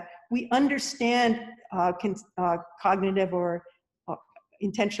 is that we understand cognitive or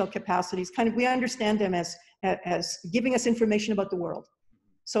intentional capacities, we understand them as giving us information about the world.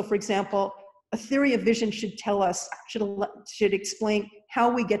 So for example, a theory of vision should explain how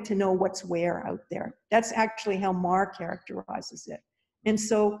we get to know what's where out there. That's actually how Marr characterizes it. And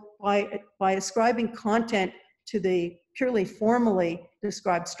so by ascribing content to the purely formally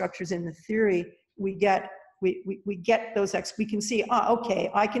described structures in the theory, we get those, we can see, okay,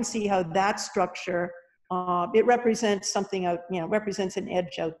 I can see how that structure, it represents something out, represents an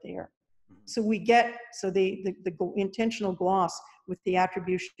edge out there. So the intentional gloss with the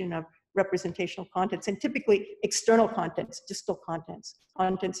attribution of representational contents, and typically external contents, distal contents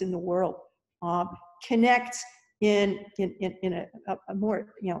in the world, connects in a more,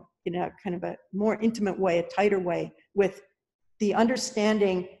 in a kind of a more intimate way, a tighter way, with the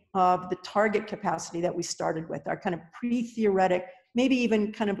understanding of the target capacity that we started with, our kind of pre-theoretic, maybe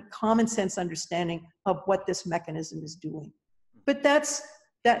even kind of a common sense understanding of what this mechanism is doing. But that's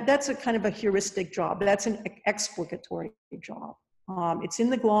a kind of a heuristic job. That's an explicatory job. It's in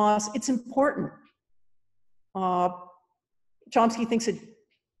the gloss. It's important. Chomsky thinks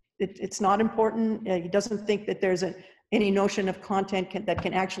it's not important. He doesn't think that there's any notion of content that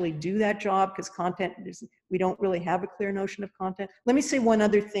can actually do that job, because content, we don't really have a clear notion of content. Let me say one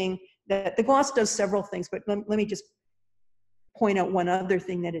other thing, that the gloss does several things, but let me just point out one other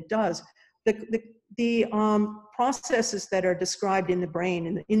thing that it does. The processes that are described in the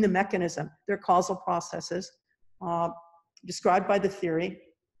brain, in the mechanism, they're causal processes described by the theory.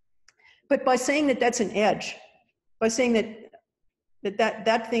 But by saying that that's an edge, by saying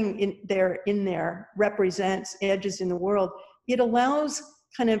that thing in there represents edges in the world, it allows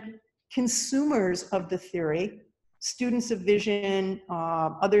kind of consumers of the theory, students of vision,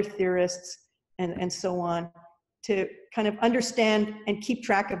 other theorists, and so on, to kind of understand and keep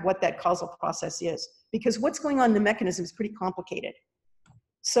track of what that causal process is. Because what's going on in the mechanism is pretty complicated.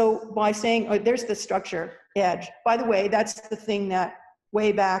 So by saying, oh, there's the structure edge. By the way, that's the thing that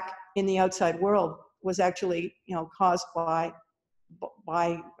way back in the outside world was actually, caused by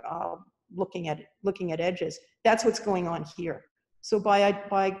looking at edges. That's what's going on here. So by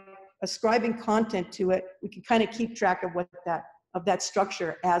ascribing content to it, we can kind of keep track of that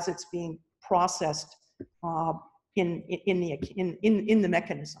structure as it's being processed in the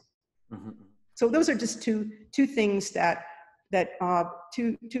mechanism. Mm-hmm. So those are just two things that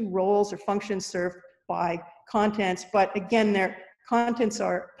two roles or functions served by contents. But again, their contents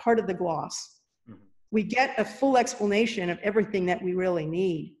are part of the gloss. Mm-hmm. We get a full explanation of everything that we really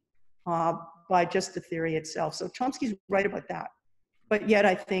need by just the theory itself. So Chomsky's right about that. But yet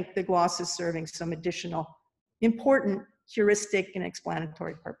I think the gloss is serving some additional important heuristic and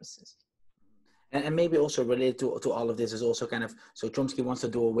explanatory purposes. And maybe also related to all of this is also kind of, so Chomsky wants to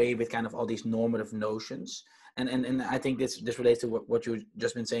do away with kind of all these normative notions. And I think this relates to what you've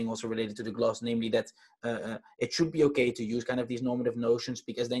just been saying, also related to the gloss, namely that it should be okay to use kind of these normative notions,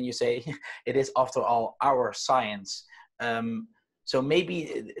 because then you say it is, after all, our science. So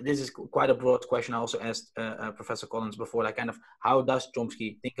maybe this is quite a broad question. I also asked Professor Collins before, like kind of how does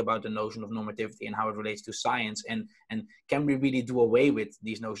Chomsky think about the notion of normativity and how it relates to science? And can we really do away with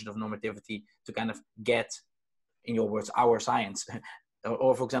these notions of normativity to kind of get, in your words, our science?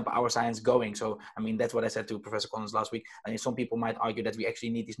 Or for example, our science going. So, I mean, that's what I said to Professor Collins last week. I mean, some people might argue that we actually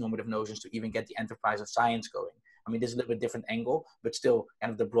need these normative notions to even get the enterprise of science going. I mean, this is a little bit different angle, but still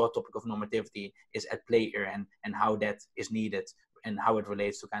kind of the broad topic of normativity is at play here, and how that is needed and how it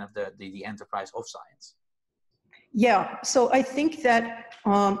relates to kind of the enterprise of science. Yeah, so I think that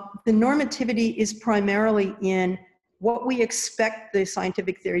the normativity is primarily in what we expect the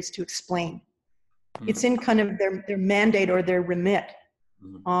scientific theories to explain. Mm-hmm. It's in kind of their mandate or their remit.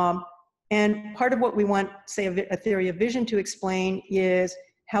 Mm-hmm. And part of what we want, say, a theory of vision to explain is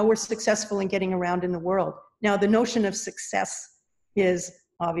how we're successful in getting around in the world. Now, the notion of success is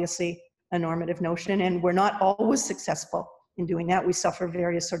obviously a normative notion, and we're not always successful in doing that. We suffer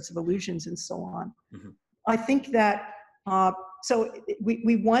various sorts of illusions and so on. Mm-hmm. I think that, so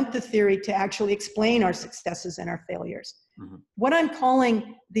we want the theory to actually explain our successes and our failures. Mm-hmm. What I'm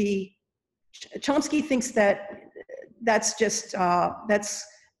calling Chomsky thinks that that's just, that's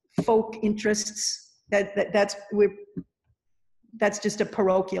folk interests, that's just a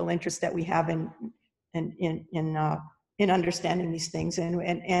parochial interest that we have in understanding these things,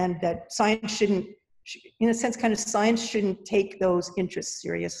 and that science shouldn't, in a sense, kind of science shouldn't take those interests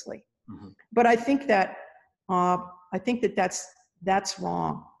seriously. Mm-hmm. But I think that that's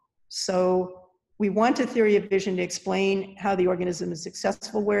wrong. So we want a theory of vision to explain how the organism is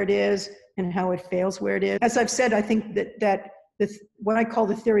successful where it is and how it fails where it is. As I've said, I think that what I call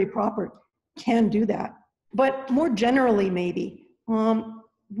the theory proper can do that. But more generally, maybe,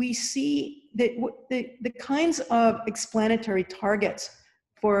 we see that the kinds of explanatory targets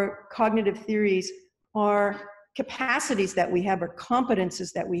for cognitive theories are capacities that we have or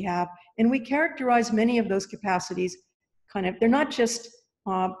competences that we have. And we characterize many of those capacities they're not just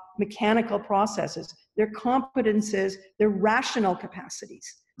mechanical processes, they're competences, they're rational capacities.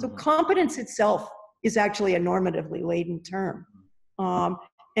 So mm-hmm. competence itself is actually a normatively laden term.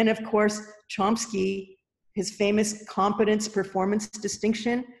 And of course, Chomsky, his famous competence performance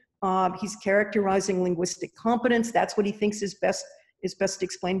distinction, he's characterizing linguistic competence. That's what he thinks is best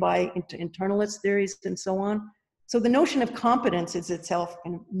explained by internalist theories and so on. So the notion of competence is itself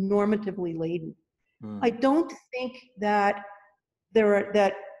kind of normatively laden. Mm. I don't think that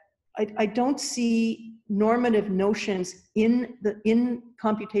I don't see normative notions in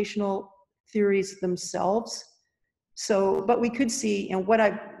computational theories themselves. So, but we could see, and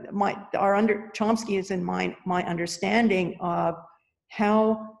Chomsky is in my understanding of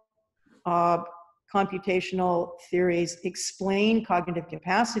how computational theories explain cognitive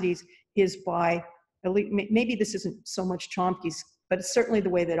capacities is by, at least, maybe this isn't so much Chomsky's, but it's certainly the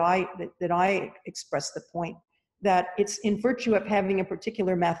way that I express the point, that it's in virtue of having a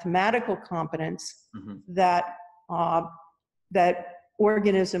particular mathematical competence mm-hmm. that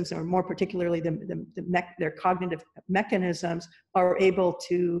organisms, or more particularly their cognitive mechanisms, are able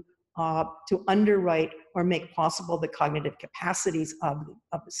to underwrite or make possible the cognitive capacities of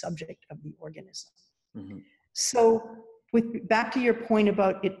the subject of the organism. Mm-hmm. So, back to your point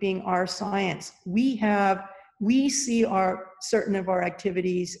about it being our science, we see certain of our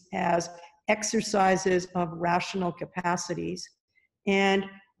activities as exercises of rational capacities, and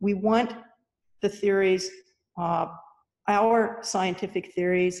we want the theories, our scientific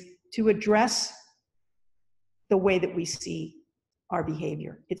theories, to address the way that we see our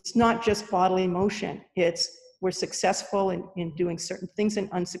behavior. It's not just bodily motion, it's we're successful in doing certain things and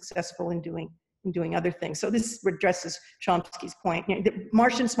unsuccessful in doing other things. So this addresses Chomsky's point. You know, the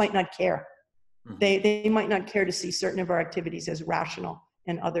Martians might not care. They might not care to see certain of our activities as rational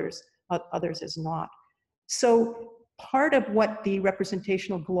and others as not. So part of what the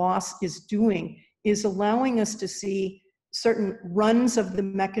representational gloss is doing is allowing us to see certain runs of the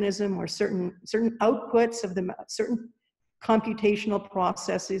mechanism or certain outputs of the certain computational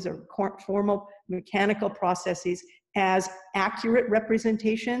processes or formal mechanical processes as accurate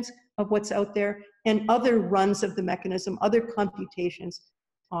representations of what's out there, and other runs of the mechanism, other computations,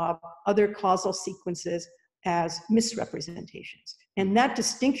 other causal sequences as misrepresentations. And that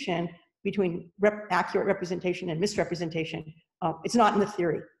distinction between accurate representation and misrepresentation, it's not in the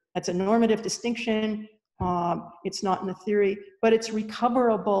theory. That's a normative distinction. It's not in the theory, but it's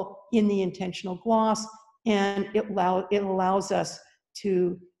recoverable in the intentional gloss, and it allows us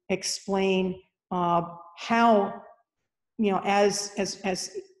to explain how, you know, as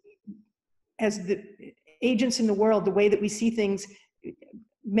the agents in the world, the way that we see things,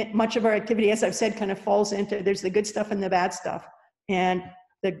 much of our activity, as I've said, kind of falls into, there's the good stuff and the bad stuff, and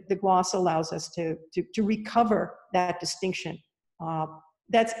the gloss allows us to recover that distinction.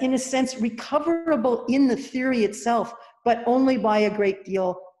 That's in a sense recoverable in the theory itself, but only by a great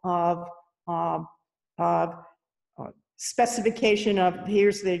deal of specification of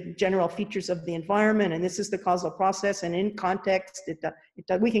here's the general features of the environment, and this is the causal process, and in context,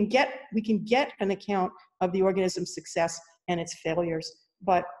 we can get an account of the organism's success and its failures,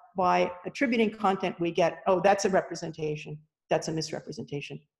 but by attributing content, we get, oh, that's a representation, that's a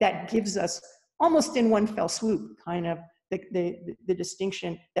misrepresentation. That gives us almost in one fell swoop kind of the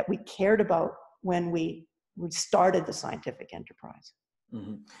distinction that we cared about when we started the scientific enterprise.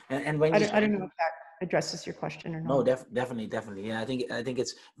 Mm-hmm. And when I don't know if that addresses your question or not. No, definitely. Yeah, I think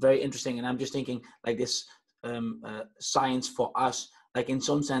it's very interesting, and I'm just thinking like this science for us, like in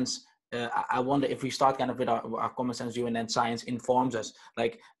some sense, I wonder if we start kind of with our common sense view, and then science informs us.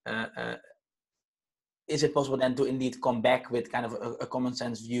 Like, is it possible then to indeed come back with kind of a common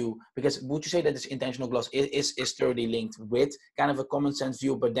sense view? Because would you say that this intentional gloss is thoroughly linked with kind of a common sense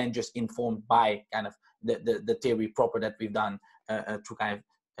view, but then just informed by kind of the theory proper that we've done through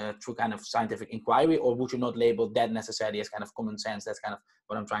kind of scientific inquiry, or would you not label that necessarily as kind of common sense? That's kind of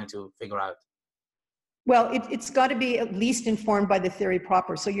what I'm trying to figure out. Well, it's got to be at least informed by the theory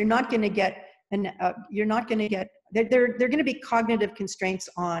proper. So you're not going to get, there are going to be cognitive constraints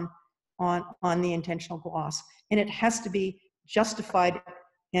on the intentional gloss, and it has to be justified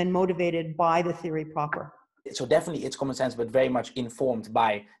and motivated by the theory proper. So definitely it's common sense, but very much informed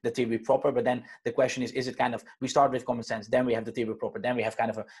by the theory proper. But then the question is it kind of, we start with common sense, then we have the theory proper, then we have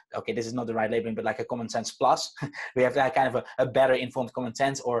kind of okay, this is not the right labeling, but like a common sense plus. We have like kind of a better informed common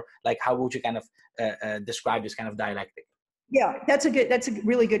sense, or like how would you kind of describe this kind of dialectic? Yeah, that's a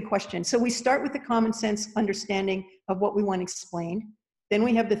really good question. So we start with the common sense understanding of what we want explained. Then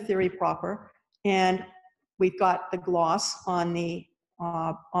we have the theory proper, and we've got the gloss on the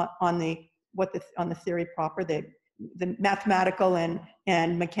theory proper, the mathematical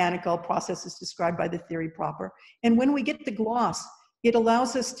and mechanical processes described by the theory proper. And when we get the gloss, it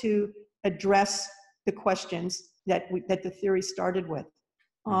allows us to address the questions that the theory started with.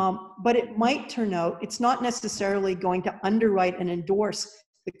 But it might turn out it's not necessarily going to underwrite and endorse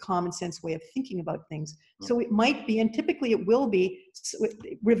the common sense way of thinking about things. So it might be, and typically it will be,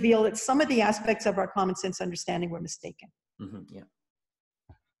 reveal that some of the aspects of our common sense understanding were mistaken. Mm-hmm, yeah.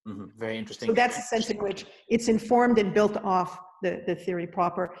 Mm-hmm. Very interesting. So that's the sense in which it's informed and built off the theory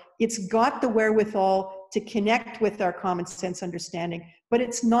proper. It's got the wherewithal to connect with our common sense understanding, but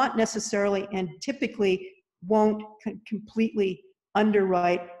it's not necessarily and typically won't completely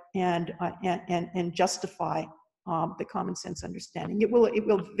underwrite and justify the common sense understanding. It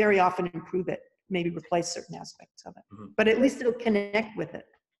will very often improve it, maybe replace certain aspects of it, but at least it'll connect with it.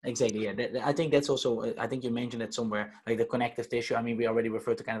 Exactly. Yeah. I think that's also, I think you mentioned it somewhere, like the connective tissue. I mean, we already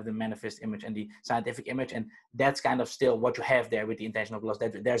referred to kind of the manifest image and the scientific image, and that's kind of still what you have there with the intentional gloss.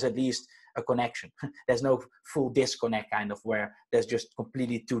 That there's at least a connection. There's no full disconnect kind of where there's just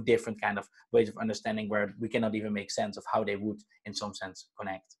completely two different kind of ways of understanding where we cannot even make sense of how they would, in some sense,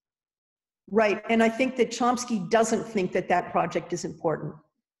 connect. Right. And I think that Chomsky doesn't think that project is important.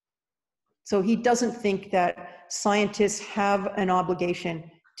 So he doesn't think that scientists have an obligation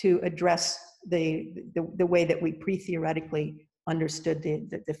to address the way that we pre-theoretically understood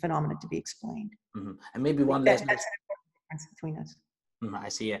the phenomenon to be explained. Mm-hmm. And maybe one last... That's an important difference between us. I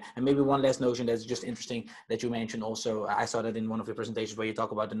see. Yeah. And maybe one last notion that's just interesting that you mentioned also. I saw that in one of your presentations where you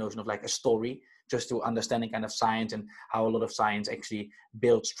talk about the notion of like a story, just to understanding kind of science and how a lot of science actually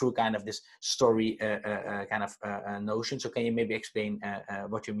builds through kind of this story notion. So can you maybe explain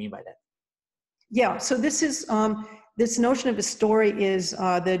what you mean by that? Yeah. So this is this notion of a story is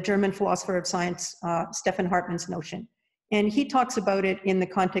the German philosopher of science Stefan Hartmann's notion, and he talks about it in the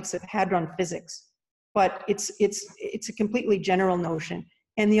context of hadron physics. But it's a completely general notion.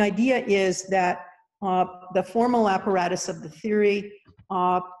 And the idea is that the formal apparatus of the theory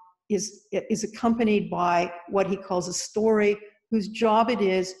is accompanied by what he calls a story, whose job it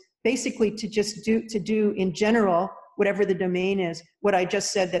is basically to just do in general, whatever the domain is, what I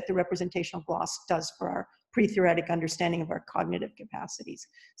just said that the representational gloss does for our pre-theoretic understanding of our cognitive capacities.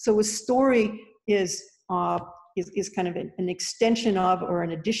 So a story is kind of an extension of, or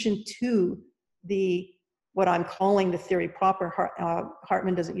an addition to, what I'm calling the theory proper.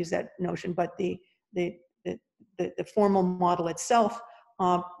 Hartmann doesn't use that notion, but the formal model itself.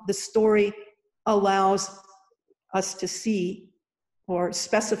 The story allows us to see, or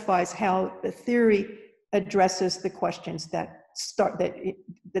specifies, how the theory addresses the questions that started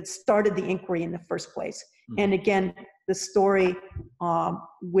the inquiry in the first place. Mm-hmm. And again, the story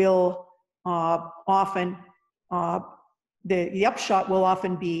will often the upshot will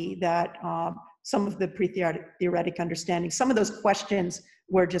often be that some of the pre-theoretic understanding, some of those questions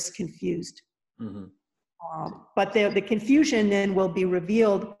were just confused. Mm-hmm. But the confusion then will be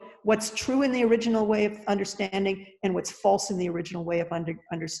revealed. What's true in the original way of understanding and what's false in the original way of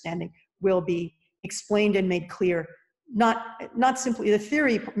understanding will be explained and made clear. Not simply, the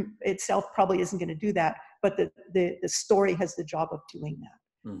theory itself probably isn't going to do that, but the story has the job of doing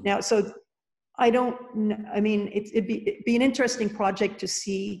that. Mm-hmm. Now, so it'd be an interesting project to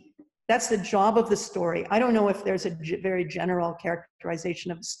see. That's the job of the story. I don't know if there's a very general characterization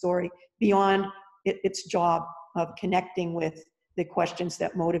of the story beyond its job of connecting with the questions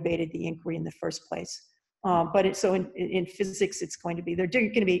that motivated the inquiry in the first place. But in physics, it's going to be, there are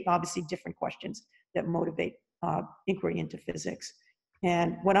going to be obviously different questions that motivate inquiry into physics.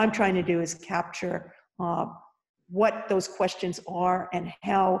 And what I'm trying to do is capture what those questions are and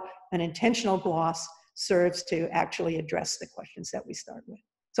how an intentional gloss serves to actually address the questions that we start with.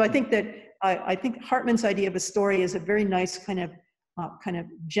 So I think that I think Hartmann's idea of a story is a very nice kind of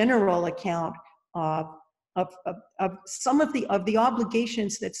general account of some of the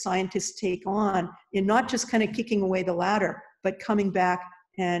obligations that scientists take on in not just kind of kicking away the ladder, but coming back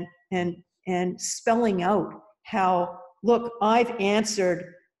and spelling out how, look, I've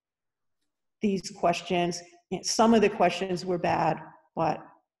answered these questions. Some of the questions were bad, but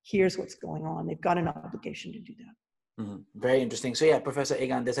here's what's going on. They've got an obligation to do that. Mm-hmm. Very interesting. So yeah, Professor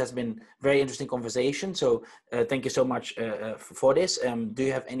Egan, this has been very interesting conversation. So thank you so much for this. Do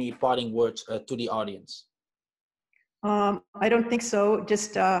you have any parting words to the audience? I don't think so.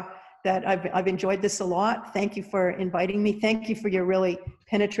 Just that I've enjoyed this a lot. Thank you for inviting me. Thank you for your really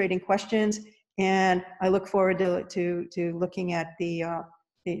penetrating questions. And I look forward to looking at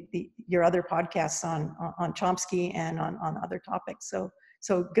your other podcasts on Chomsky and on other topics.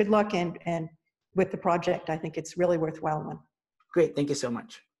 So good luck and with the project. I think it's really worthwhile one. Great. Thank you so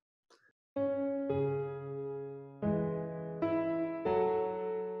much.